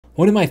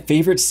One of my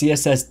favorite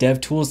CSS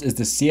dev tools is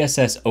the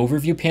CSS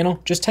overview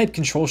panel. Just type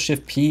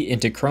Ctrl+Shift+P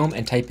into Chrome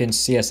and type in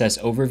CSS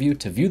overview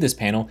to view this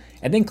panel,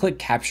 and then click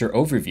capture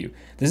overview.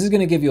 This is going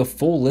to give you a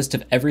full list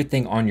of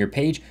everything on your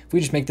page. If we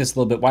just make this a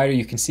little bit wider,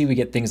 you can see we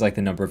get things like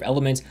the number of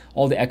elements,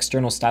 all the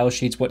external style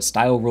sheets, what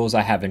style rules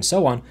I have, and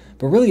so on.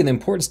 But really the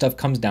important stuff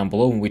comes down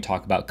below when we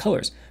talk about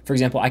colors. For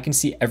example, I can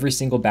see every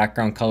single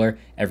background color,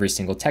 every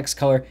single text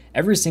color,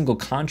 every single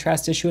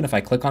contrast issue. And if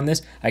I click on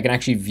this, I can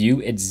actually view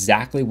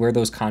exactly where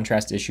those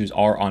contrast issues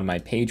are on my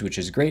page, which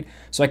is great.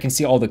 So I can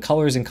see all the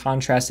colors and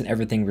contrast and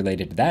everything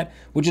related to that,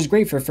 which is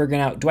great for figuring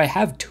out, do I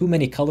have too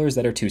many colors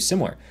that are too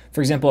similar?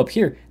 For example, up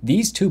here,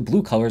 these two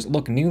blue colors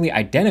look nearly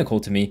identical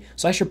to me,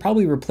 so I should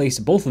probably replace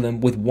both of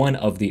them with one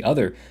of the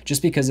other,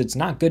 just because it's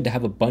not good to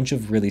have a bunch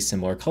of really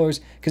similar colors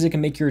because it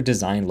can make your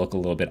design look a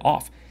little bit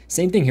off.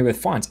 Same thing here with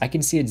fonts. I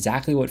can see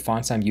exactly what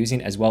fonts I'm using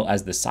as well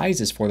as the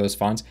sizes for those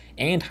fonts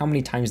and how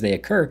many times they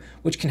occur,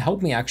 which can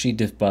help me actually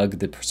debug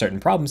the certain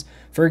problems.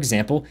 For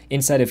example,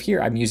 inside of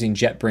here, I'm using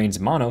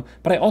JetBrains Mono,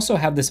 but I also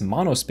have this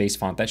monospace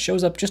font that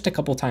shows up just a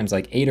couple times,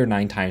 like 8 or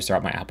 9 times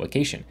throughout my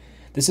application.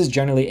 This is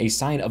generally a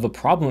sign of a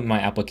problem in my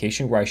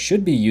application where I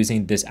should be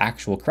using this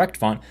actual correct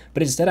font,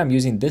 but instead I'm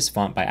using this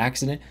font by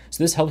accident.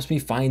 So this helps me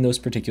find those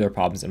particular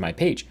problems in my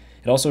page.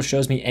 It also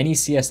shows me any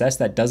CSS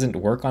that doesn't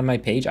work on my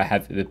page. I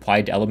have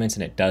applied to elements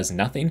and it does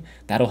nothing.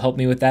 That'll help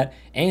me with that.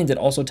 And it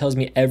also tells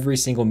me every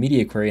single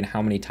media query and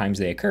how many times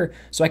they occur,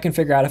 so I can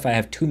figure out if I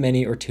have too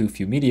many or too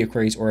few media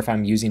queries, or if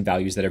I'm using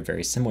values that are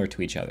very similar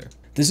to each other.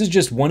 This is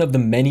just one of the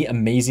many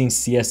amazing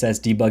CSS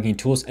debugging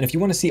tools, and if you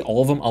want to see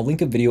all of them, I'll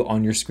link a video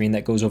on your screen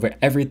that goes over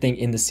everything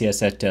in the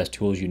CSS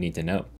tools you need to know.